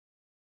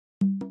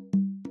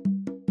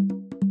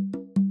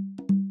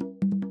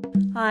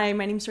Hi,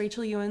 my name is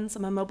Rachel Youens.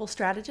 I'm a mobile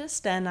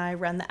strategist and I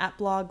run the app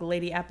blog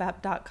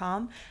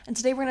ladyapp.com. And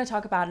today we're going to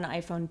talk about an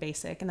iPhone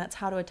basic, and that's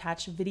how to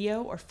attach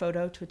video or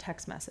photo to a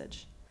text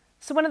message.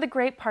 So one of the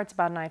great parts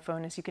about an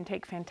iPhone is you can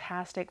take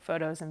fantastic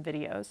photos and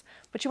videos,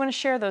 but you want to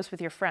share those with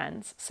your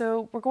friends.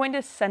 So we're going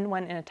to send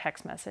one in a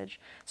text message.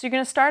 So you're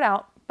going to start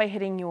out by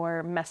hitting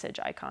your message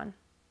icon.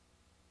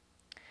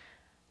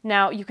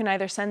 Now, you can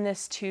either send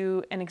this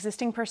to an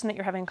existing person that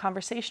you're having a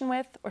conversation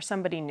with or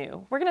somebody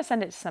new. We're going to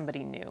send it to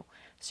somebody new.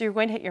 So you're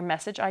going to hit your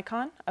message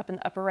icon up in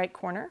the upper right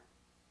corner.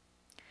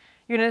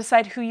 You're going to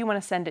decide who you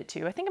want to send it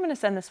to. I think I'm going to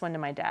send this one to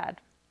my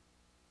dad.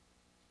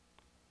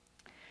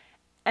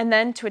 And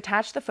then to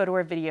attach the photo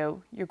or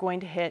video, you're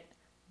going to hit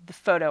the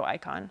photo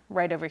icon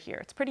right over here.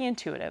 It's pretty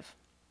intuitive.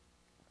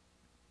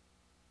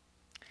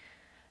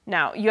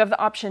 Now, you have the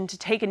option to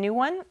take a new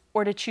one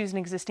or to choose an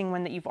existing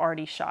one that you've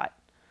already shot.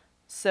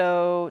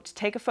 So to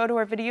take a photo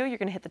or video, you're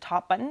going to hit the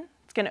top button.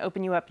 It's going to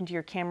open you up into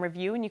your camera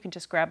view, and you can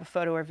just grab a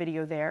photo or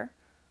video there.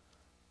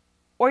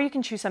 Or you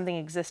can choose something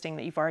existing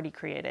that you've already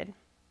created.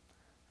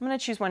 I'm going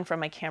to choose one from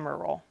my camera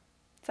roll.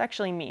 It's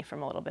actually me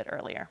from a little bit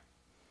earlier.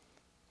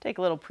 Take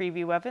a little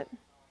preview of it.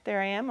 There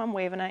I am. I'm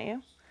waving at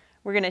you.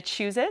 We're going to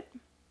choose it,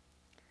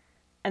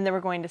 and then we're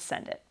going to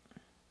send it.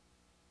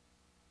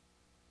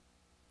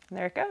 And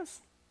there it goes.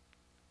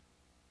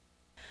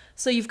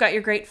 So you've got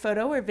your great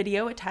photo or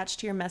video attached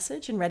to your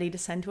message and ready to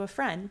send to a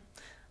friend.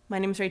 My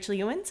name is Rachel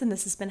Youens, and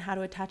this has been how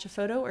to attach a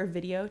photo or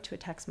video to a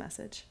text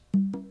message.